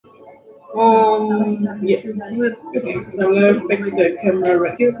Yeah. Okay, so I'm gonna fix the camera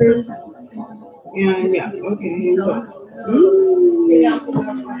right here first. And yeah, okay, here we go.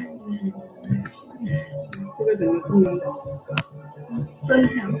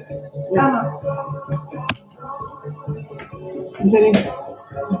 Cho nên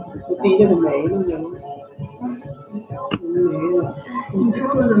một tí cho thằng bé luôn rồi.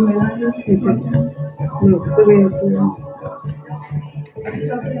 Tôi bây giờ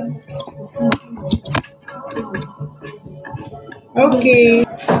okay.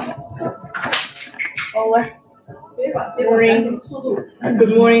 Morning.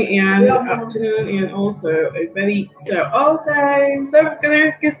 Good morning and good afternoon and also everybody. So okay, so we're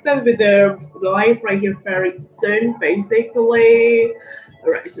gonna get started with the live right here very soon, basically.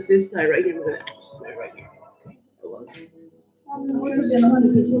 Alright, so this side right here, we're gonna just do it right here. Okay. 我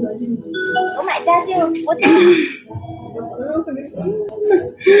买家具，我家。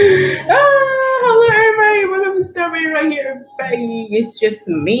Hello everybody, welcome to Starway right here, everybody. It's just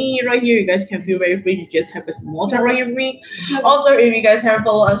me right here. You guys can feel very free to just have a small chat right here with me. Also, if you guys have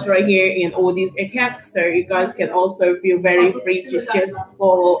followed us right here in all these accounts, so you guys can also feel very free to just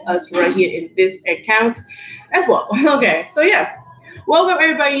follow us right here in this account as well. Okay, so yeah, welcome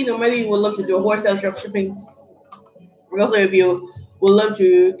everybody. Normally, we would love to do wholesale dropshipping. Also, if you would love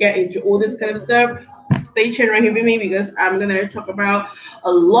to get into all this kind of stuff, stay tuned right here with me because I'm gonna talk about a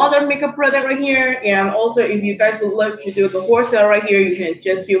lot of makeup product right here. And also, if you guys would love to do the wholesale right here, you can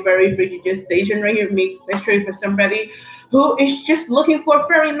just feel very free to just stay tuned right here with me, especially for somebody who is just looking for a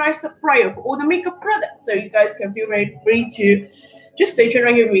very nice supply of all the makeup products. So you guys can feel very free to just stay tuned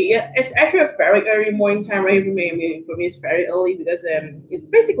right here with me. Yeah, it's actually a very early morning time right here for me. I mean, for me, it's very early because it's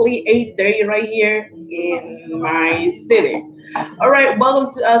basically 8:30 right here in my city. All right, welcome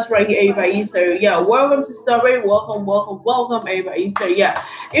to us right here, everybody. So yeah, welcome to Starway. Welcome, everybody. So yeah,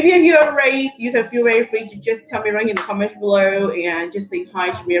 if you're here already, you can feel very free to just tell me right here in the comments below and just say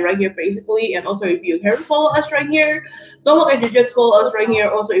hi to me right here, basically. And also, if you can follow us right here, don't forget to just follow us right here.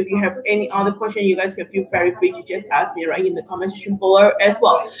 Also, if you have any other question, you guys can feel very free to just ask me right in the comment section below as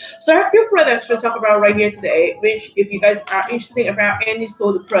well. So I have a few products to talk about right here today, which if you guys are interested about any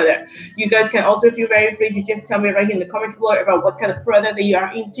sort of product, you guys can also feel very free to just tell me right here in the comments below about what kind of product that you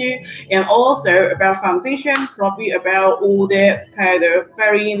are into, and also about foundation, probably about all the kind of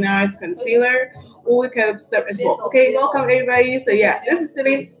very nice concealer, all the kind of stuff as well. Okay, welcome everybody. So yeah, this is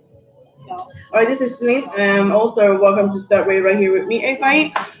Celine. All right, this is Celine. Also welcome to Starway right here with me,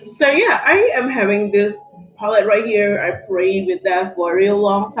 everybody. So yeah, I am having this palette right here. I prayed with that for a real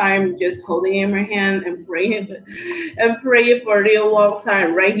long time, just holding it in my hand and praying for a real long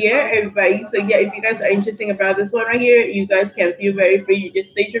time right here, everybody. So yeah, if you guys are interested about this one right here, you guys can feel very free. You just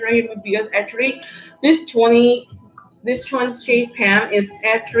stay tuned right here because actually this 20 shade pan is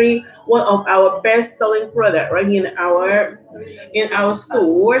actually one of our best selling product right here in our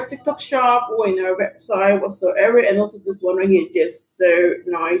store, TikTok shop, or in our website whatsoever. And also this one right here is just so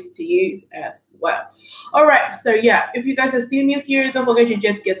nice to use as well. All right, so yeah, if you guys are still new here, don't forget to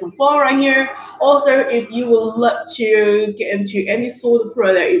just get some follow right here. Also, if you would love to get into any sort of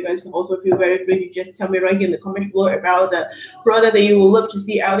product, you guys can also feel very free to just tell me right here in the comments below about the product that you would love to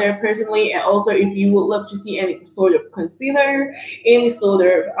see out there personally. And also, if you would love to see any sort of concealer, any sort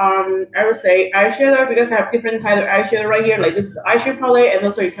of I would say eyeshadow, because I have different kind of eyeshadow right here. Like this is the eyeshadow palette, and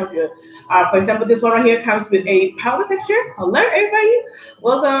also it comes with, for example, this one right here comes with a powder texture. Hello, everybody,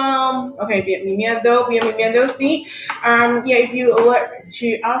 welcome. Okay, bienvenido. See, yeah, if you would like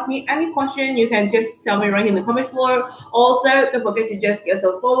to ask me any question, you can just tell me right in the comment below. Also, don't forget to just get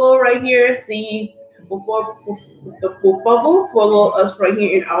a follow right here. See. Before follow us right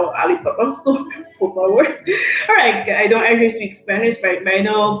here in our Alibaba store. Por favor. All right, I don't actually speak Spanish, but I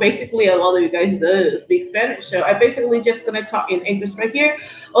know basically a lot of you guys do speak Spanish. So I basically just gonna talk in English right here.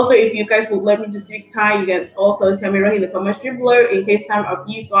 Also, if you guys would like me to speak Thai, you can also tell me right in the comments below in case some of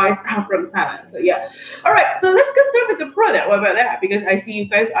you guys are from Thailand. So yeah. All right, so let's get started with the product. What about that? Because I see you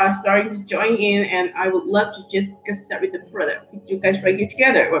guys are starting to join in, and I would love to just get started with the product. Put you guys right here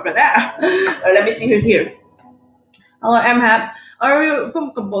together. What about that? Let me see who's here. Hello, Amhat. Are you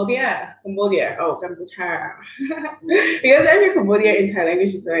from Cambodia? Cambodia. Oh, Kampuchea. Because every Cambodia in Thai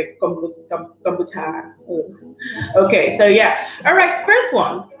language is like Kampuchea. Okay, so yeah. All right, first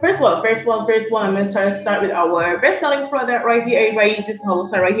one. I'm going to start with our best-selling product right here, everybody. This is how it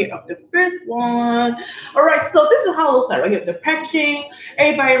looks like right here of the first one. All right, so this is how it looks like right here of the packaging.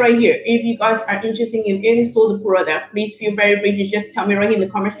 Everybody right here, if you guys are interested in any sort of product, please feel very free to just tell me right here in the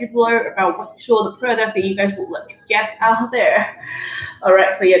comments below about what sort of product that you guys would like to get out there. All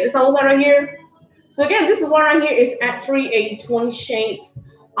right, so yeah, this is how it looks like right here. So again, this is one right here is actually a 20 shades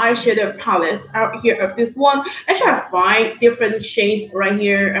eyeshadow palettes out here of this one. Actually, I find different shades right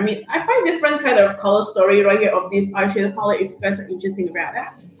here. I mean, I find different kind of color story right here of this eyeshadow palette if you guys are interested about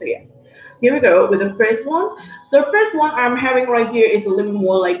that. So yeah. Here we go with the first one. So the first one I'm having right here is a little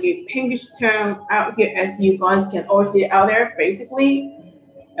more like a pinkish tone out here, as you guys can all see out there, basically.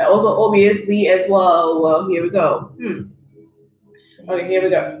 And also obviously as well. Well, here we go. Okay, here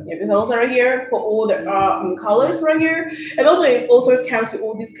we go. Yeah, this also right here for all the colors right here, and also it also counts with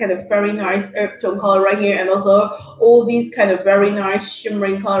all these kind of very nice earth tone color right here, and also all these kind of very nice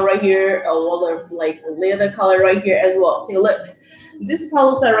shimmering color right here, a lot of like leather color right here as well. Take a look. This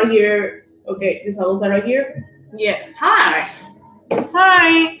colors are right here. Okay, this colors are right here. Yes. Hi.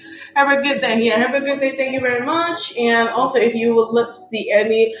 Hi. Have a good day. Yeah, have a good day. Thank you very much. And also, if you would love to see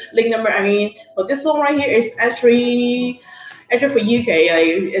any link number, I mean, but this one right here is actually for UK,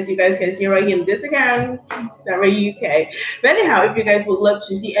 like, as you guys can see right here in this account, Starway UK. But anyhow, if you guys would love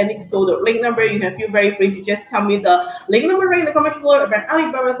to see any sort of link number, you can feel very free to just tell me the link number right in the comment below. About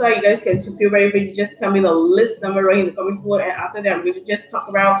Alibaba side, you guys can feel very free to just tell me the list number right in the comment below. And after that, I'm going to just talk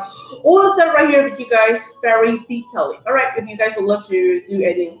about all the stuff right here with you guys very detailedly. All right, if you guys would love to do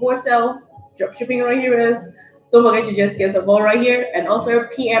any wholesale drop shipping right here with us, don't forget to just get a ball right here, and also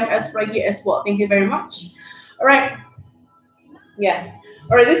PMS right here as well. Thank you very much. All right. Yeah.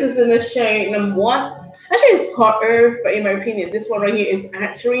 All right, this is in the shade number 1. Actually, it's called Earth, but in my opinion, this one right here is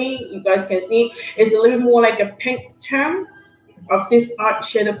actually, you guys can see, it's a little bit more like a pink tone of this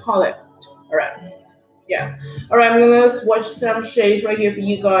eyeshadow palette. All right. Yeah. All right, I'm gonna swatch some shades right here for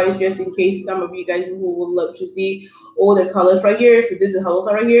you guys, just in case some of you guys who would love to see all the colors right here. So this is colors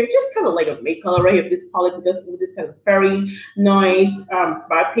right here, just kind of like a matte color right here, this palette, because of this kind of very nice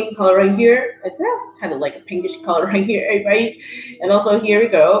bright pink color right here. It's kind of like a pinkish color right here, right? And also here we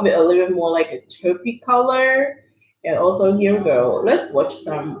go with a little bit more like a taupey color. And also here we go. Let's watch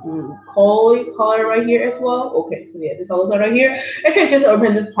some coal color right here as well. Okay, so yeah, this also right here. Actually, I just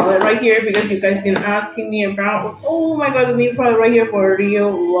opened this palette right here because you guys been asking me about, oh my god, the new palette right here for a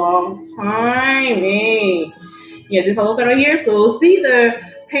real long time. Hey. Yeah, this also right here. So see the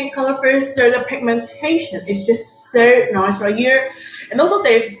pink color first. So the pigmentation is just so nice right here. And also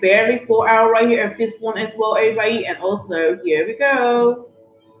they barely fall out right here of this one as well, everybody. And also here we go.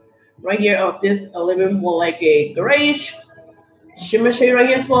 Right here of this a little bit more like a grayish shimmer shade right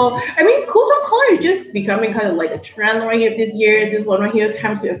here as well. I mean, cool tone color is just becoming kind of like a trend right here this year. This one right here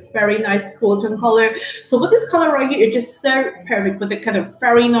comes with a very nice cool tone color. So for this color right here, it's just so perfect for the kind of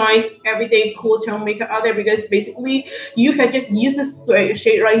very nice everyday cool tone makeup out there, because basically you can just use this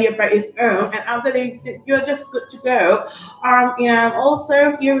shade right here by its own, and after that you're just good to go. And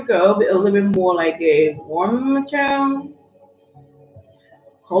also here we go with a little bit more like a warm tone.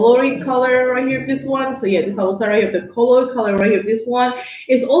 Coloring color right here, this one. So yeah, this also right here, the color color right here, this one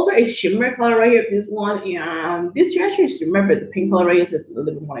is also a shimmer color right here, this one. And this you actually remember the pink color right here, so it's a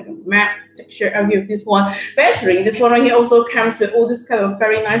little bit more like a matte texture out here, this one. But actually, this one right here also comes with all this kind of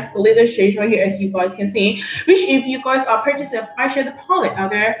very nice glitter shades right here, as you guys can see. Which if you guys are purchasing an eyeshadow palette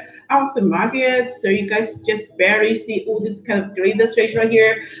out there out the market, so you guys just barely see all this kind of glitter shades right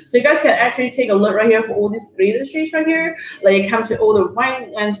here. So you guys can actually take a look right here for all these glitter shades right here. Like it comes with all the white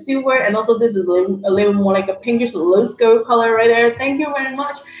and silver, and also this is a little more like a pinkish rose gold color right there. Thank you very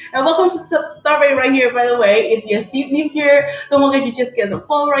much, and welcome to Starway right here. By the way, if you're still new here, don't forget to just get some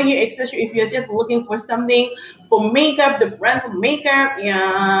follow right here, especially if you're just looking for something for makeup, the brand for makeup,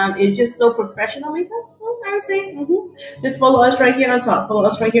 and it's just so professional makeup. I would say, just follow us right here on top. Follow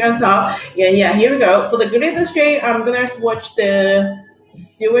us right here on top. Yeah, here we go. For the glitter shade, I'm gonna swatch the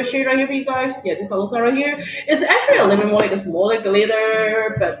silver shade right here for you guys. Yeah, this also right here. It's actually a little bit more like a smaller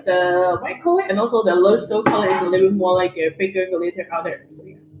glitter, but the white color and also the low stone color is a little bit more like a bigger glitter out there. So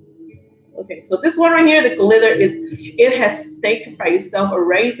yeah. Okay, so this one right here, the glitter, it has stayed by itself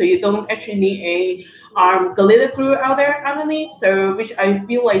already, so you don't actually need a glitter glue out there underneath. So which I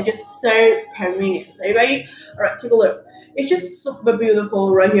feel like just so convenient. So everybody, all right, take a look. It's just super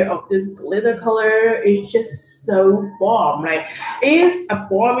beautiful right here of this glitter color. It's just so bomb. Like it's a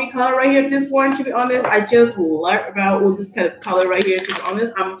balmy color right here. This one, to be honest, I just love about all this kind of color right here. To be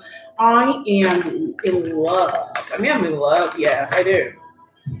honest, I am in love. I mean, I'm in love. Yeah, I do.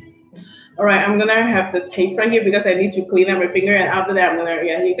 All right, I'm gonna have the tape right here because I need to clean up my finger, and after that, I'm gonna,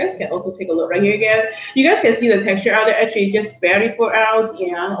 yeah, you guys can also take a look right here again. You guys can see the texture out there. Actually, just barely fall out,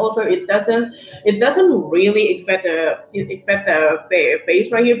 and also it doesn't really affect the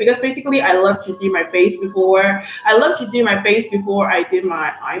base right here, because basically I love to do my base before I did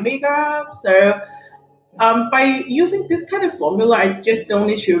my eye makeup. So By using this kind of formula, I just don't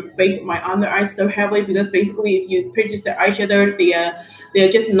need to bake my under eyes so heavily because basically, if you purchase the eyeshadow, they're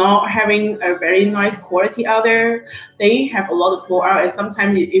just not having a very nice quality out there. They have a lot of fallout, and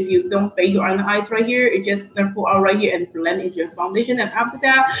sometimes if you don't bake your under eyes right here, it just gonna fall out right here and blend into your foundation. And after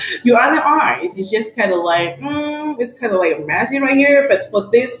that, your under eyes is just kind of like, it's kind of like messy right here. But for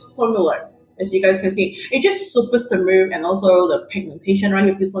this formula, as you guys can see, it's just super smooth, and also the pigmentation right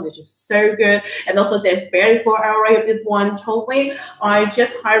here, this one is just so good. And also there's barely 4 hour right here, this one totally. I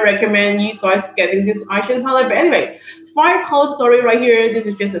just highly recommend you guys getting this eyeshadow palette. But anyway, 5 color story right here. This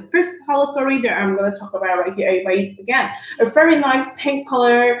is just the first color story that I'm gonna talk about right here. Everybody, again, a very nice pink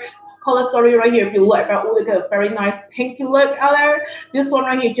color story right here. If you like about all the kind of very nice pinky look out there, this one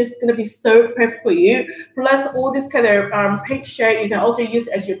right here just gonna be so perfect for you. Plus all this kind of pink shade, you can also use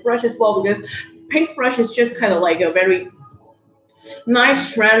it as your brush as well, because pink brush is just kind of like a very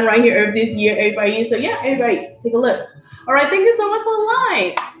nice trend right here of this year, everybody. So yeah, everybody, take a look. All right, thank you so much for the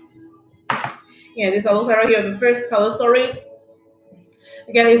like. Yeah, this is also right here the first color story.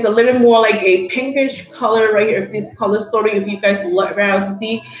 Again, it's a little more like a pinkish color right here. This color story, if you guys look around to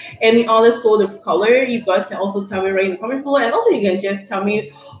see any other sort of color, you guys can also tell me right in the comment below. And also you can just tell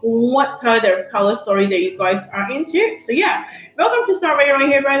me what kind of color story that you guys are into. So yeah, welcome to Starway right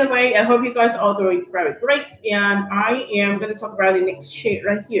here, by the way. I hope you guys are doing very great. And I am going to talk about the next shade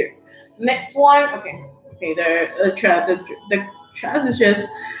right here. Next one, okay, the trash is just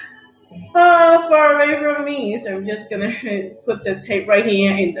far away from me, so I'm just gonna put the tape right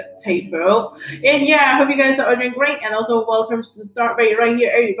here in the table. And yeah, I hope you guys are doing great, and also welcome to the Starway right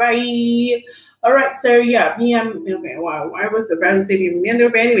here, everybody. All right, so yeah, okay. Wow, I was about to say Miendo,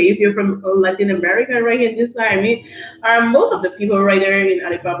 but anyway, if you're from Latin America, right here this side, I mean, most of the people right there in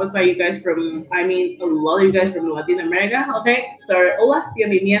Alibaba side, you guys from, I mean, a lot of you guys from Latin America. Okay, so hola,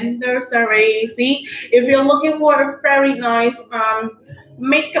 bienvenido, Starway. See, if you're looking for a very nice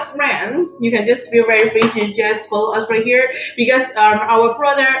makeup brand, you can just feel very free to just follow us right here, because our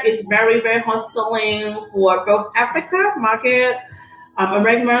product is very hot selling for both Africa market,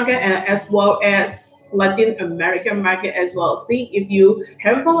 American market, and as well as Latin American market as well. See, if you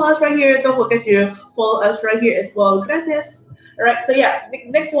haven't followed us right here, don't forget to follow us right here as well. Gracias. All right, so yeah,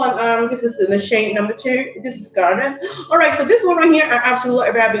 next one, this is in the shade number 2. This is Garden. All right, so this one right here, I absolutely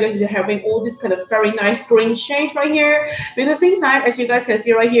love it because you're having all these kind of very nice green shades right here. But at the same time, as you guys can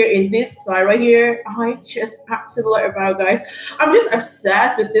see right here in this side right here, I just absolutely love about, guys. I'm just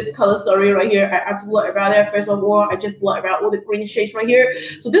obsessed with this color story right here. I absolutely love about it. First of all, I just love about all the green shades right here.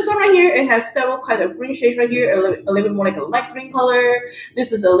 So this one right here, it has several kind of green shades right here. A little bit more like a light green color.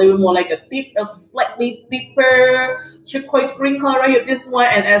 This is a little bit more like a slightly deeper turquoise green color right here, this one,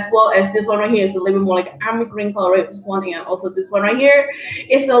 and as well as this one right here is a little bit more like an army green color right, this one, and also this one right here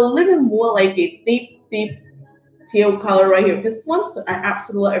is a little bit more like a deep teal color right here, this one. So I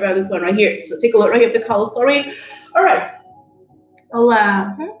absolutely love about this one right here. So take a look right here at the color story. All right,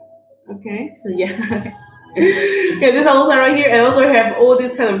 hola. Okay, so yeah. Yeah, this also right here, and also have all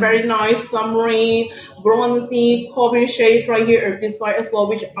this kind of very nice summery bronzy coffee shade right here of this side as well,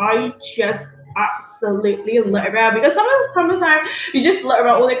 which I just absolutely love about, because sometimes you just love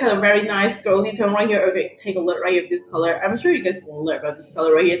about all the kind of very nice girly tone right here. Okay, take a look right here at this color. I'm sure you guys love about this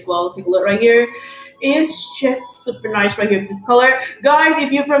color right here as well. Take a look right here. It's just super nice right here, this color. Guys,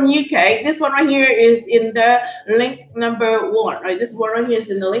 if you're from UK, this one right here is in the link number 1, right? This one right here is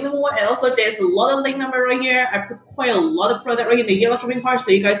in the link number 1, and also there's a lot of link number right here. I put quite a lot of product right here in the yellow shopping cart,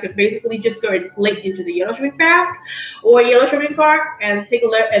 so you guys can basically just go and click into the yellow shopping bag or yellow shopping cart and take a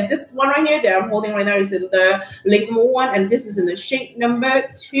look. And this one right here that I'm holding right now is in the link number 1, and this is in the shade number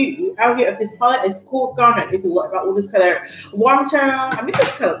 2 out here of this palette. It's called Garden. If you look about all this color, warm tone, I mean,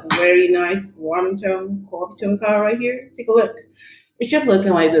 this color very nice warm tone, coffee tone color right here. Take a look. It's just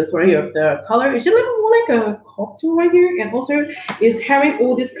looking like this right here. The color is just looking more like a coffee tone right here, and also it's having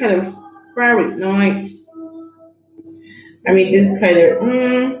all this kind of very nice. I mean, this kind of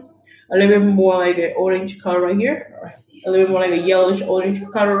a little bit more like an orange color right here. A little bit more like a yellowish orange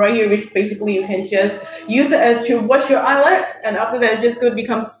color right here, which basically you can just use it as to wash your eyelid, and after that it's just going to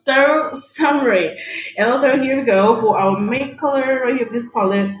become so summery. And also here we go for our main color right here, this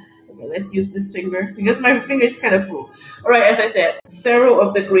palette. Okay, let's use this finger because my finger is kind of full. All right, as I said, several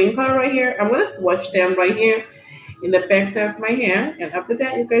of the green color right here. I'm going to swatch them right here in the back side of my hand, and after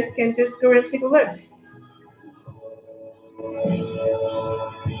that you guys can just go and take a look.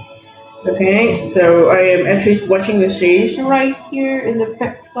 Okay, so I am actually swatching the shades right here in the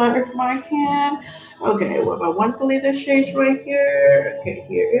back side of my hand. Okay, what about 1 liter shades right here? Okay,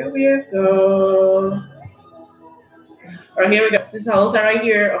 here we go. All right, here we go. this house right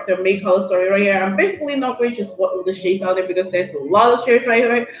here of the main color story right here. I'm basically not going to swatch all the shades out there because there's a lot of shades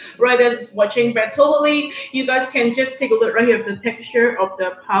right there's swatching, but totally you guys can just take a look right here of the texture of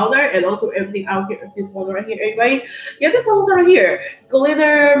the powder and also everything out here of this one right here. Anyway, yeah, this house right here,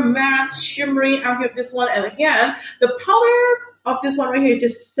 glitter, matte, shimmery out here of this one, and again, the powder of this one right here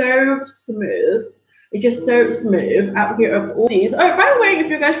just so smooth. It's just so smooth out here of all these. Oh, by the way, if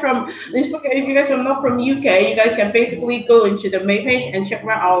you guys are not from UK, you guys can basically go into the main page and check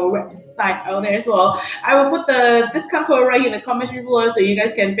out our website out there as well. I will put the discount code right in the comment below, so you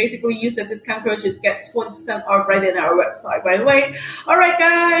guys can basically use the discount code to get 20% off right in our website. By the way, all right,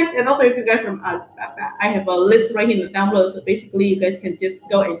 guys, and also if you guys from I have a list right here down below, so basically you guys can just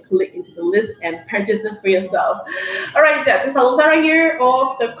go and click into the list and purchase them for yourself. All right, that is also right here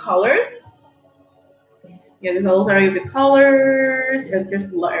of the colors. Yeah, this also are the colors, and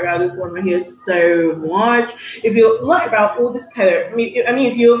just like about this one right here so much. If you like about all this color, I mean,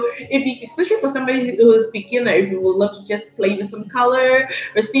 if you, especially for somebody who is beginner, if you would love to just play with some color,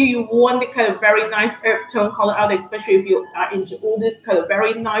 but still you want the kind of very nice earth tone color out there, especially if you are into all this kind of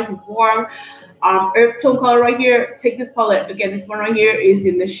very nice warm earth tone color right here, take this palette. Again, this one right here is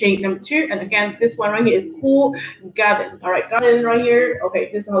in the shade number 2, and again, this one right here is Cool Garden. All right, Garden right here. Okay,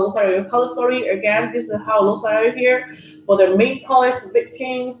 this is how it looks like your color story. Again, this is how it looks like right here for the main colors,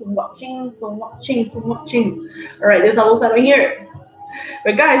 swatching. All right, this is how it looks like right here.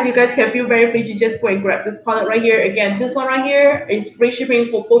 But guys, you guys can feel very free to just go and grab this palette right here. Again, this one right here is free shipping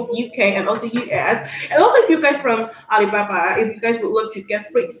for both UK and also US. And also if you guys from Alibaba, if you guys would love to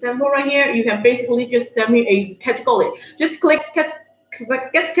get free sample right here, you can basically just send me a category. Just click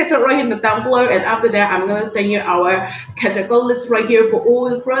get category in the down below, and after that I'm gonna send you our category list right here for all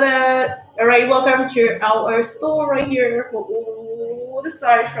the products. All right, welcome to our store right here for all the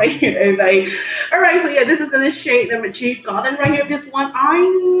size right here, everybody. All right, so yeah, this is in the shade number 2, Garden right here. This one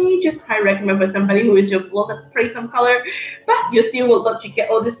I just highly recommend for somebody who is just looking to trade some color, but you still would love to get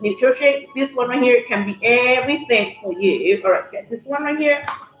all this neutral shade. This one right here can be everything for you. All right, get this one right here.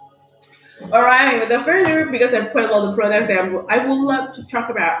 All right, without further, because I have quite a lot of products that I would love to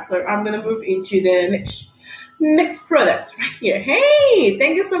talk about, so I'm gonna move into the next product right here. Hey,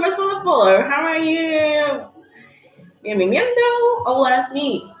 thank you so much for the follow. How are you? Bienvenido. Hola,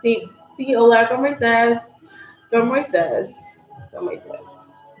 sí, hola, ¿cómo estás? ¿Cómo estás?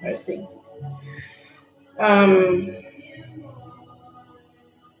 Ahora sí.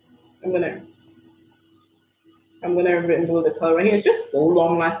 I'm gonna remove the color right here. It's just so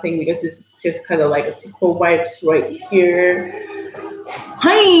long lasting because this is just kind of like a typical wipes right here.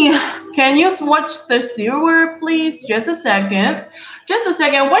 Hi, can you swatch the silver, please? Just a second.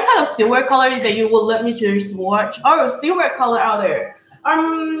 What kind of silver color that you would let me to swatch? Oh, silver color out there.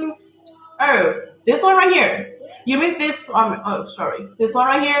 Oh, this one right here. You mean this? Oh, sorry. This one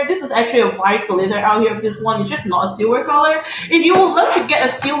right here. This is actually a white glitter out here. This one is just not a silver color. If you would love to get a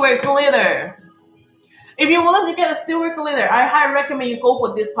silver glitter. If you want to get a silver glitter, I highly recommend you go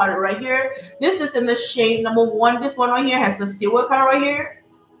for this part right here. This is in the shade number 1. This one right here has a silver color right here.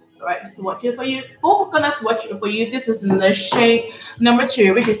 All right, swatch it for you. Both gonna swatch it for you. This is in the shade number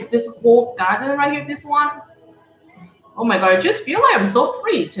 2, which is this whole garden right here. This one. Oh my god, I just feel like I'm so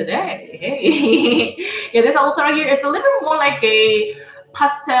pretty today. Hey. Yeah, this also right here is a little bit more like a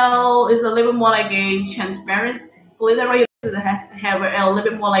pastel. It's a little bit more like a transparent glitter right here. It has to have a little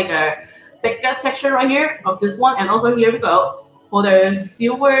bit more like a thicker texture right here of this one, and also here we go for the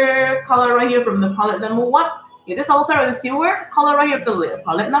silver color right here from the palette number 1. Yeah, this also the silver color right here of the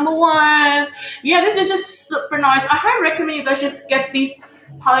palette number 1. Yeah, this is just super nice. I highly recommend you guys just get these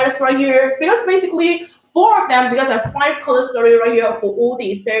palettes right here because basically 4 of them, because I have 5 color story right here for all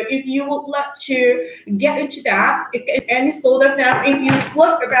these. So if you would like to get into that, any sort of them, if you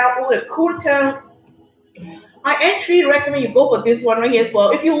look about all the cool tone, I actually recommend you go for this one right here as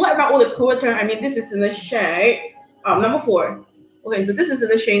well. If you like about all the cooler tone, I mean, this is in the shade number 4. Okay, so this is in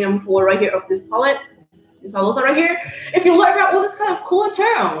the shade number 4 right here of this palette. This also right here. If you like about all this kind of cooler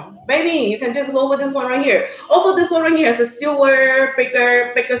tone, baby, you can just go with this one right here. Also, this one right here has a silver,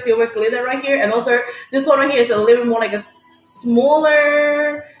 bigger silver glitter right here, and also this one right here is a little more like a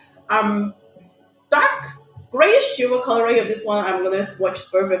smaller, dark grayish silver color right here. This one, I'm gonna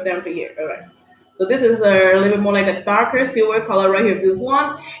swatch both of them for you. All right. So this is a little bit more like a darker silver color right here, this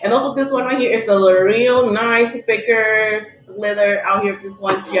one. And also this one right here is a real nice, bigger glitter out here, this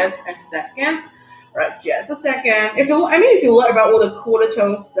one. Just a second. All right, just a second. If you learn about all the cooler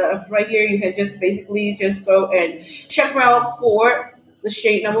tone stuff right here, you can just basically just go and check out for the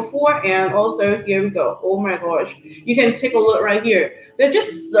shade number 4, and also here we go. Oh my gosh, you can take a look right here. They're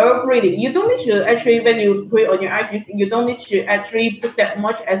just so pretty. You don't need to actually, when you put it on your eyes, you don't need to actually put that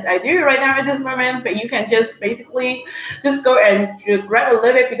much as I do right now at this moment, but you can just basically just go and grab a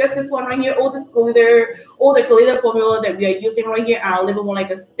little bit, because this one right here, all the glitter formula that we are using right here are a little more like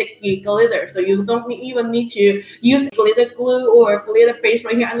a sticky glitter, so you don't even need to use glitter glue or glitter paste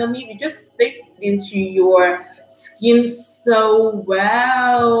right here underneath. You just stick into your skin so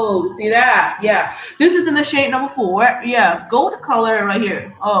well. See that? Yeah, this is in the shade number 4. Yeah, gold color right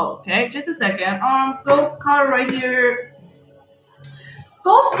here. Oh, okay, just a second. Gold color right here.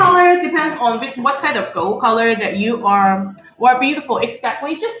 Gold color depends on what kind of gold color that you are. What beautiful,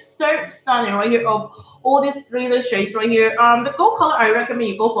 exactly. Just so stunning right here of all these glitter shades right here. The gold color, I recommend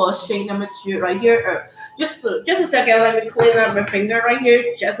you go for a shade number 2 right here. Just a second, let me clean up my finger right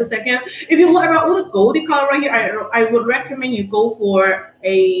here. Just a second. If you like about all the goldy color right here, I would recommend you go for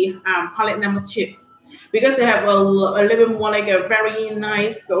a palette number 2, because they have a little bit more like a very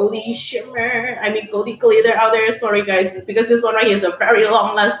nice goldy shimmer. I mean goldy glitter out there. Sorry guys, because this one right here is a very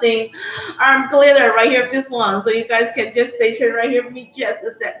long lasting glitter right here. This one, so you guys can just stay tuned right here with me just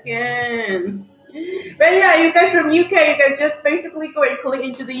a second. But yeah, you guys from UK, you can just basically go and click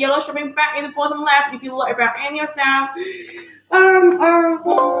into the yellow shopping bag in the bottom left if you like about any of them.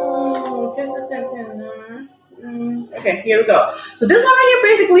 Just a second. Okay, here we go. So this one right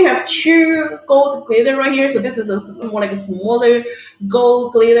here basically have 2 gold glitter right here. So this is more like a smaller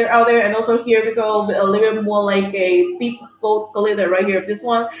gold glitter out there, and also here we go with a little bit more like a deep gold glitter right here. This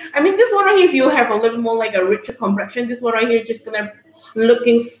one, I mean this one right here, if you have a little more like a richer complexion, this one right here just gonna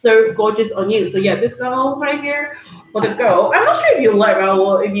looking so gorgeous on you. So yeah, this is all right here for the girl. I'm not sure if you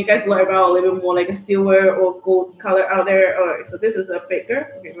guys like about a little bit more like a silver or gold color out there. All right, so this is a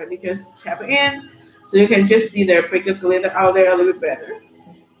bigger. Okay, let me just tap it in. So you can just see the bigger glitter out there a little bit better.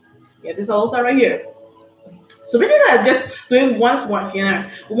 Yeah, this also right here. So basically, just doing one swatch,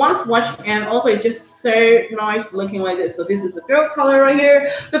 and also it's just so nice looking like this. So this is the gold color right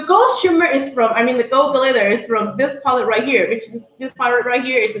here. The gold shimmer is from, the gold glitter is from this palette right here, which is this palette right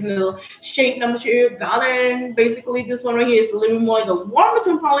here is in the shade number 2, Garden. Basically, this one right here is a little more like a warmer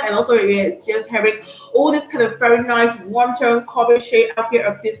tone palette, and also it's just having all this kind of very nice warm tone copper shade up here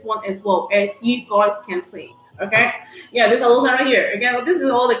of this one as well, as you guys can see. Okay, yeah, this is also right here. Again, this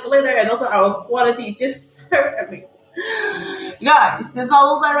is all the glitter, and also our quality just so amazing. Guys, this is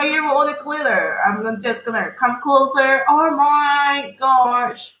also right here with all the glitter. I'm just gonna come closer. Oh my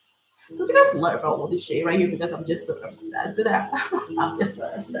gosh. Don't you guys learn about all this shade right here? Because I'm just so obsessed with that. I'm just so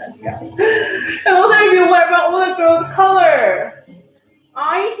obsessed, guys. And also, if you learn about all the gold color,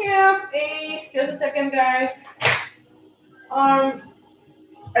 I have just a second, guys.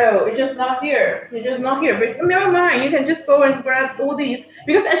 Oh, it's just not here. It's just not here. But never mind. You can just go and grab all these,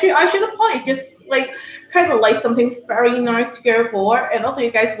 because actually I should have probably just like kind of like something very nice to go for. And also, you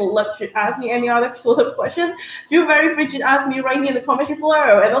guys will love to ask me any other sort of question. Feel very free to ask me right here in the comments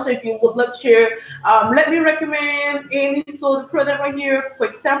below. And also, if you would love to let me recommend any sort of product right here, for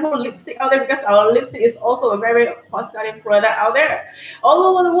example, lipstick out there, because our lipstick is also a very hot-selling product out there all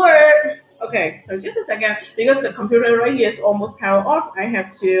over the world. Okay, so just a second, because the computer right here is almost power off. I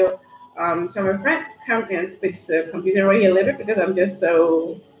have to tell my friend come and fix the computer right here a little bit, because I'm just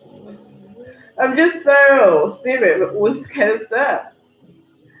so stupid with all this kind of stuff.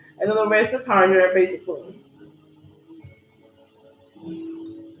 I don't know where's the charger basically.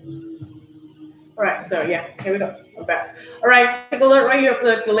 All right, so yeah, here we go. I'm back. All right, take a look right here of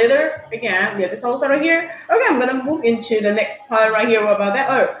the glitter again. Yeah, this also right here. Okay, I'm gonna move into the next part right here. What about that?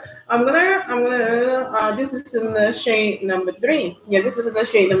 Oh, I'm gonna. This is in the shade number 3. Yeah, this is in the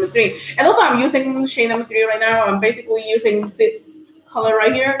shade number 3. And also, I'm using shade number 3 right now. I'm basically using this color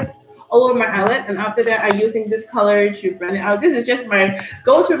right here all over my eyelid, and after that, I'm using this color to blend it out. This is just my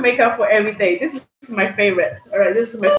go-to makeup for every day. This is my favorite. All right, this is my